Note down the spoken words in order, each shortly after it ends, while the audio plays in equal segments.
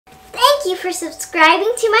Thank you for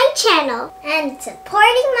subscribing to my channel and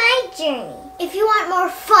supporting my journey. If you want more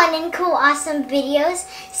fun and cool awesome videos,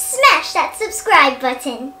 smash that subscribe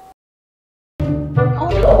button.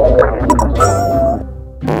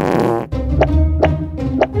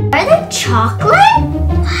 Are they chocolate?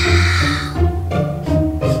 Wow.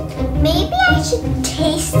 Maybe I should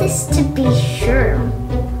taste this to be sure.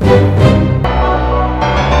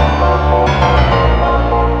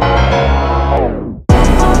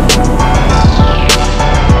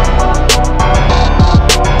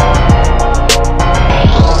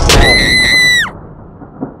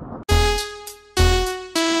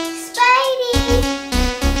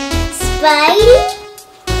 Spidey?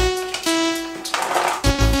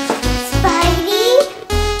 Spidey?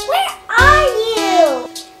 Where are you?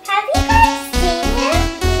 Have you guys seen him?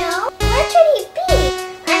 No? Where could he be?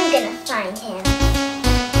 I'm gonna find him.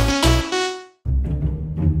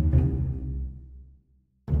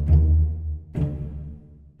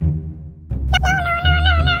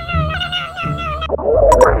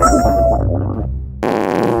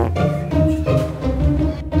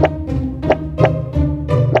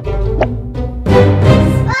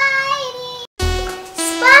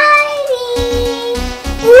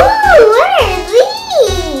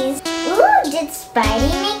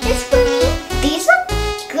 Spidey make this for me? These look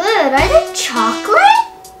good. Are they chocolate?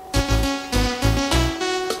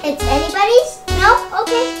 It's anybody's? No?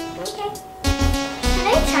 Okay. Okay. Can I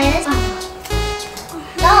try this?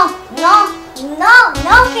 No,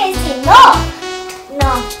 KayCee, no!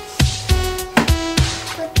 No.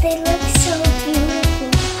 But they look so beautiful.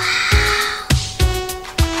 Wow.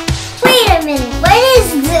 Wait a minute, what is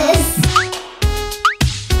this?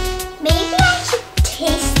 Maybe I should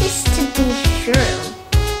taste this to be sure.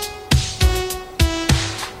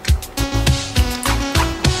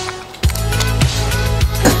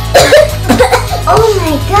 Oh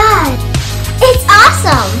my god! It's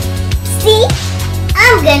awesome! See?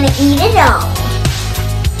 I'm gonna eat it all.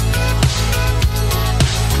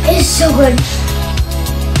 It's so good.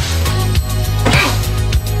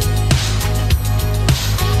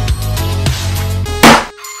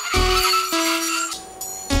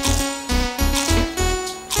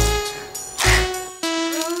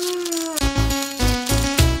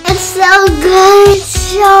 It's so good, it's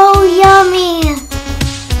so yummy.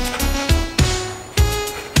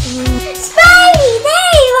 Spidey,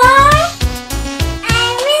 there you are. I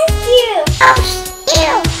missed you.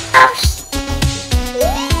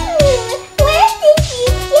 Where did you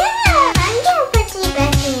go? I'm gonna put you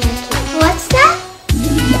back in your cage. What's that?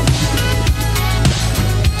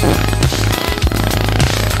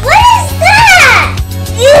 What is that?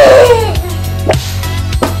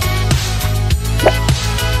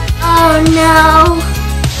 Oh no!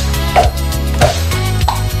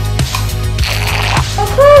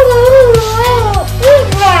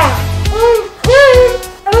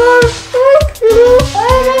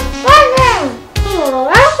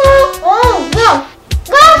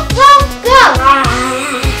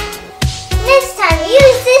 Next time,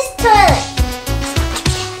 use this toilet.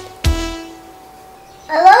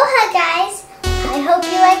 Aloha, guys. I hope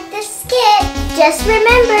you liked this skit. Just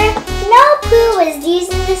remember, no poo was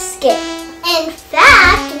used in the skit. In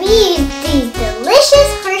fact, we used these delicious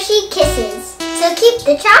Hershey Kisses. So keep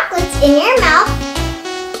the chocolates in your mouth.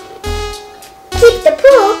 Keep the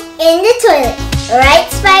poo in the toilet. Right,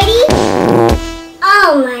 Spidey?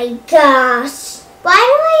 Oh my gosh. Why do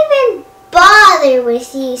I even bother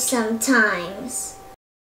with you sometimes?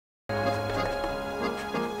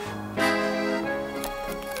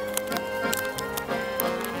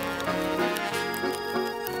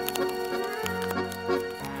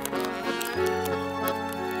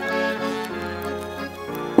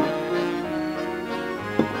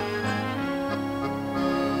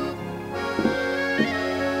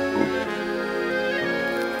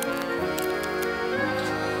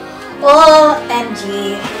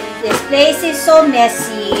 OMG, this place is so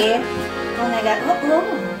messy. Oh my god,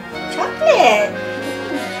 chocolate.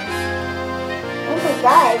 Oh my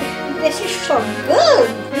god, this is so good.